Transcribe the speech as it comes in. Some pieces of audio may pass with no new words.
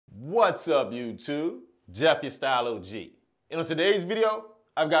What's up, YouTube? Jeff, your Style O.G. And on today's video,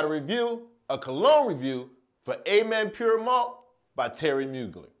 I've got a cologne review for Amen Pure Malt by Terry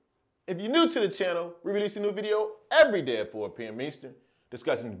Mugler. If you're new to the channel, we release a new video every day at 4 p.m. Eastern,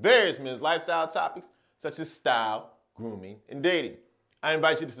 discussing various men's lifestyle topics such as style, grooming, and dating. I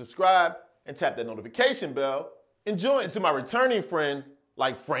invite you to subscribe and tap that notification bell and join. And to my returning friends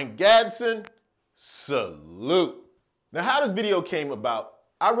like Frank Gadsden, salute. Now, how this video came about,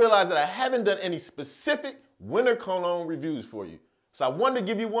 I realized that I haven't done any specific winter cologne reviews for you. So I wanted to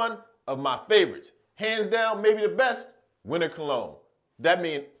give you one of my favorites. Hands down, maybe the best winter cologne. That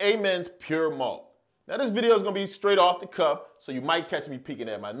means Amen's Pure Malt. Now this video is gonna be straight off the cuff, so you might catch me peeking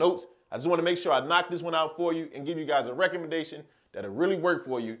at my notes. I just wanna make sure I knock this one out for you and give you guys a recommendation that'll really work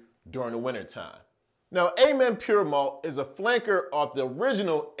for you during the winter time. Now, Amen Pure Malt is a flanker of the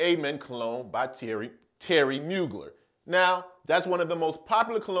original Amen cologne by Terry Mugler. Now, that's one of the most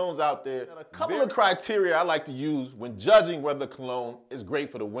popular colognes out there. And a couple of criteria I like to use when judging whether cologne is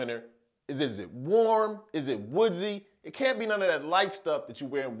great for the winter is it warm? Is it woodsy? It can't be none of that light stuff that you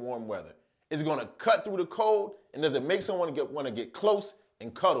wear in warm weather. Is it gonna cut through the cold? And does it make someone wanna get close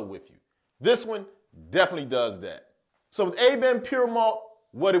and cuddle with you? This one definitely does that. So with Amen Pure Malt,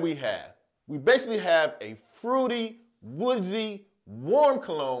 what do we have? We basically have a fruity, woodsy, warm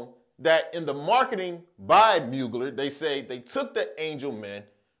cologne that in the marketing by Mugler, they say they took the Angel Men,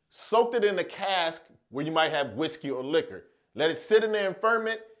 soaked it in a cask where you might have whiskey or liquor, let it sit in there and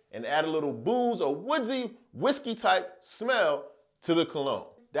ferment, and add a little booze or woodsy whiskey type smell to the cologne.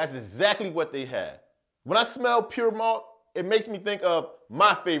 That's exactly what they have. When I smell Pure Malt, it makes me think of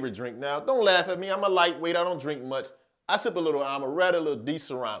my favorite drink. Now, don't laugh at me, I'm a lightweight, I don't drink much. I sip a little amaretto, a little Di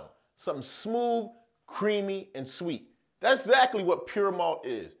Serrano. Something smooth, creamy, and sweet. That's exactly what Pure Malt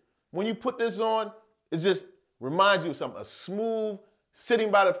is. When you put this on, it just reminds you of something, a smooth,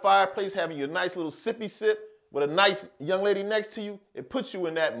 sitting by the fireplace, having your nice little sippy sip with a nice young lady next to you. It puts you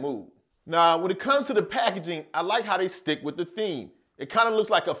in that mood. Now, when it comes to the packaging, I like how they stick with the theme. It kind of looks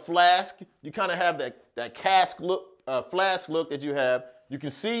like a flask. You kind of have that cask look, flask look that you have. You can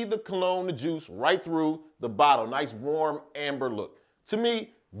see the cologne, the juice right through the bottle. Nice warm amber look. To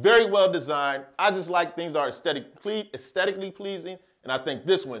me, very well designed. I just like things that are aesthetically pleasing, and I think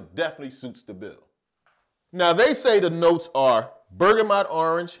this one definitely suits the bill. Now they say the notes are bergamot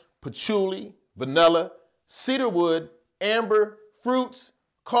orange, patchouli, vanilla, cedarwood, amber, fruits,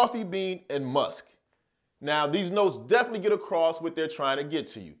 coffee bean, and musk. Now these notes definitely get across what they're trying to get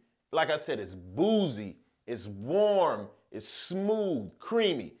to you. Like I said, it's boozy, it's warm, it's smooth,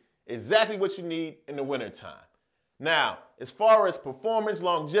 creamy, exactly what you need in the wintertime. Now, as far as performance,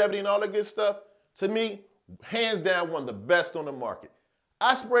 longevity, and all that good stuff, to me, hands down, one of the best on the market.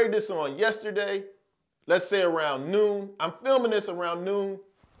 I sprayed this on yesterday, let's say around noon. I'm filming this around noon,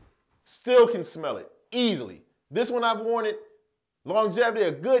 still can smell it easily. This one I've worn it, longevity,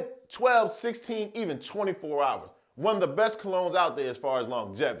 a good 12, 16, even 24 hours. One of the best colognes out there as far as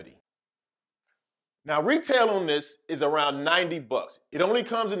longevity. Now, retail on this is around 90 bucks. It only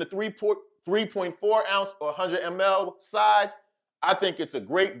comes in the 3.4 ounce or 100 ml size. I think it's a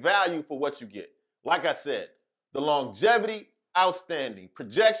great value for what you get. Like I said, the longevity, outstanding.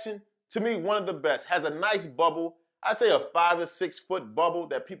 Projection, to me, one of the best. Has a nice bubble. I'd say a 5 or 6 foot bubble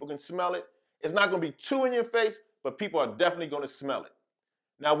that people can smell it. It's not gonna be too in your face, but people are definitely gonna smell it.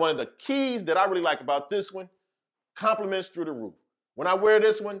 Now, one of the keys that I really like about this one, compliments through the roof. When I wear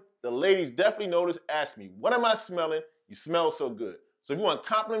this one, the ladies definitely notice, ask me, what am I smelling? You smell so good. So if you want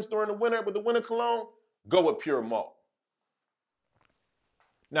compliments during the winter with the winter cologne, go with Pure Malt.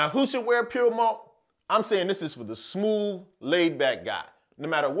 Now, who should wear Pure Malt? I'm saying this is for the smooth, laid-back guy, no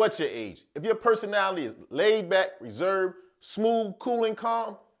matter what your age. If your personality is laid-back, reserved, smooth, cool, and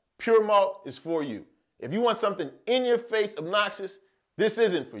calm, Pure Malt is for you. If you want something in your face, obnoxious, this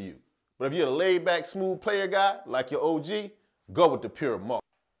isn't for you. But if you're a laid-back, smooth player guy, like your OG, go with the Pure Malt.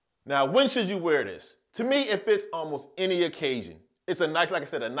 Now, when should you wear this? To me, it fits almost any occasion. It's a nice, like I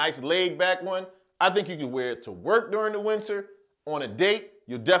said, a nice laid-back one. I think you can wear it to work during the winter, on a date.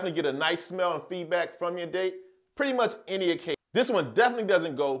 You'll definitely get a nice smell and feedback from your date. Pretty much any occasion. This one definitely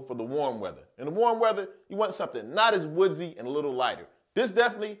doesn't go for the warm weather. In the warm weather, you want something not as woodsy and a little lighter. This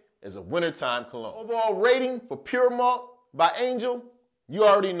definitely is a wintertime cologne. Overall rating for Pure Malt by Angel, you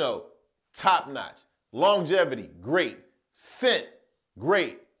already know, top notch. Longevity, great. Scent,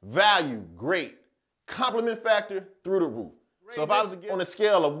 great. Value, great. Compliment factor, through the roof. So if I was on a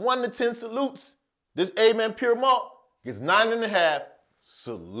scale of 1 to 10 salutes, this Amen Pure Malt gets 9.5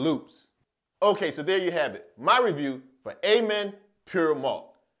 salutes. Okay, so there you have it. My review for Amen Pure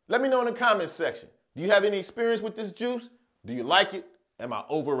Malt. Let me know in the comments section. Do you have any experience with this juice? Do you like it? Am I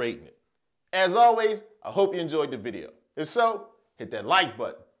overrating it? As always, I hope you enjoyed the video. If so, hit that like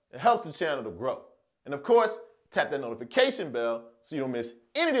button. It helps the channel to grow. And of course, tap that notification bell so you don't miss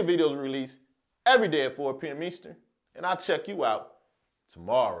any of the videos we release every day at 4 p.m. Eastern. And I'll check you out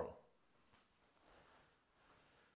tomorrow.